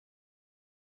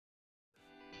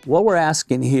what we're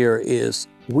asking here is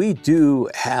we do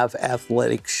have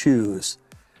athletic shoes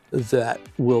that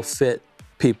will fit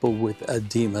people with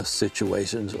edema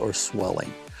situations or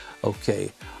swelling.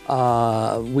 Okay,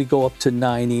 we go up to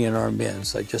 90 in our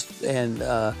men's.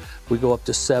 We go up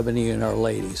to 70 in our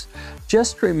ladies.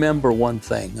 Just remember one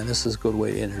thing, and this is a good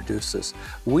way to introduce this.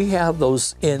 We have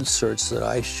those inserts that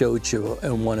I showed you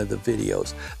in one of the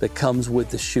videos that comes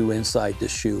with the shoe, inside the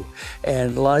shoe.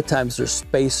 And a lot of times there's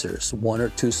spacers, 1 or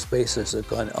 2 spacers that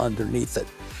go underneath it.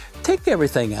 Take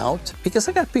everything out, because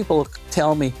I got people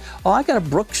tell me, oh, I got a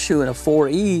Brooks shoe in a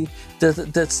 4E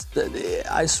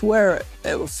I swear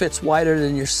it fits wider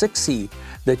than your 6E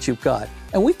that you've got.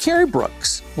 And we carry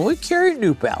Brooks, we carry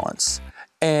New Balance,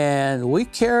 and we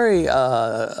carry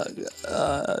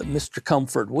Mr.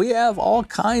 Comfort. We have all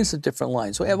kinds of different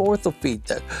lines. We have Orthofeet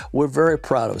that we're very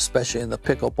proud of, especially in the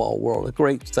pickleball world, a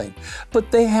great thing. But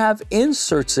they have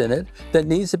inserts in it that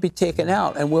needs to be taken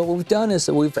out. And what we've done is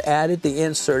that we've added the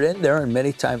insert in there, and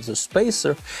many times a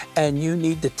spacer, and you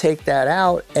need to take that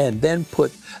out and then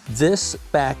put this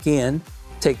back in,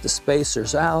 take the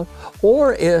spacers out.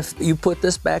 Or if you put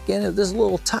this back in, if this is a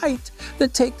little tight, then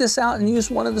take this out and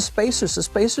use one of the spacers. The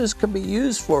spacers can be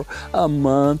used for a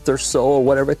month or so, or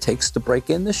whatever it takes to break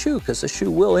in the shoe, because the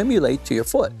shoe will emulate to your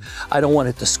foot. I don't want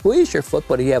it to squeeze your foot,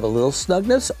 but if you have a little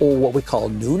snugness or what we call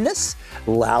newness,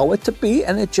 allow it to be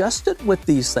and adjust it with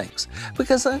these things.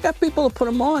 Because I got people to put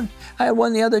them on. I had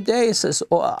one the other day, it says,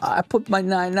 oh, I put my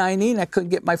 990 and I couldn't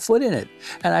get my foot in it.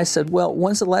 And I said, well,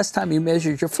 when's the last time you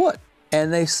measured your foot?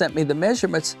 And they sent me the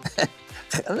measurements.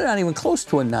 They're not even close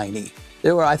to a 90.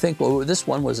 They were, I think, well, this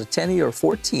one was a 10E or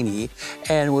 14E,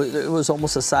 and it was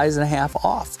almost a size and a half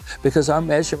off, because our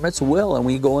measurements will, and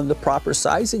we go in the proper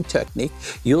sizing technique,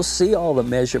 you'll see all the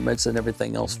measurements and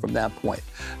everything else from that point.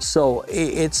 So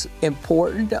it's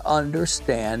important to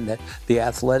understand that the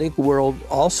athletic world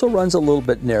also runs a little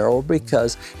bit narrow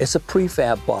because it's a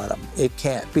prefab bottom. It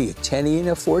can't be. A 10E and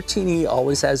a 14E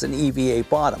always has an EVA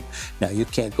bottom. Now, you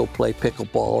can't go play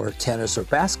pickleball or tennis or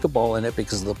basketball in it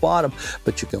because of the bottom,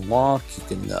 but you can walk, you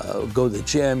can go to the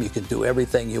gym, you can do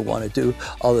everything you want to do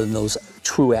other than those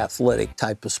true athletic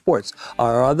type of sports.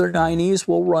 Our other 9Es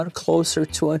will run closer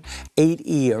to an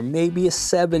 8E or maybe a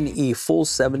 7E, full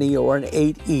 7E or an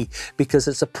 8E, because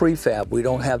it's a prefab. We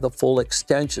don't have the full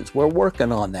extensions. We're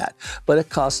working on that, but it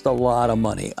costs a lot of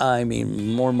money. I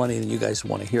mean, more money than you guys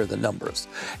want to hear the numbers.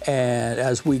 And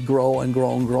as we grow and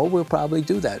grow and grow, we'll probably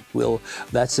do that.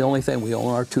 That's the only thing. We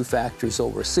own our 2 factories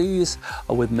overseas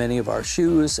with many of our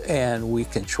shoes, and we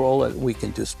control it. We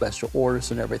can do special orders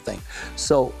and everything.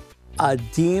 So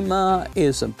edema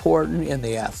is important in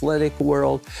the athletic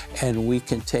world, and we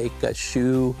can take a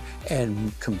shoe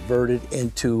and convert it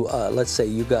into, let's say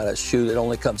you got a shoe that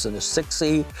only comes in a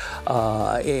 6E,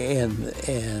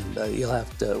 and you'll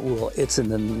have to, well, it's in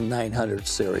the 900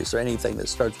 series, or anything that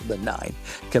starts with a 9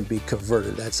 can be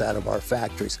converted. That's out of our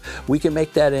factories. We can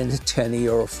make that into 10E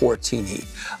or a 14E.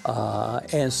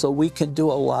 And so we can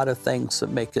do a lot of things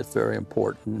that make it very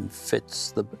important and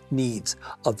fits the needs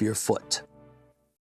of your foot.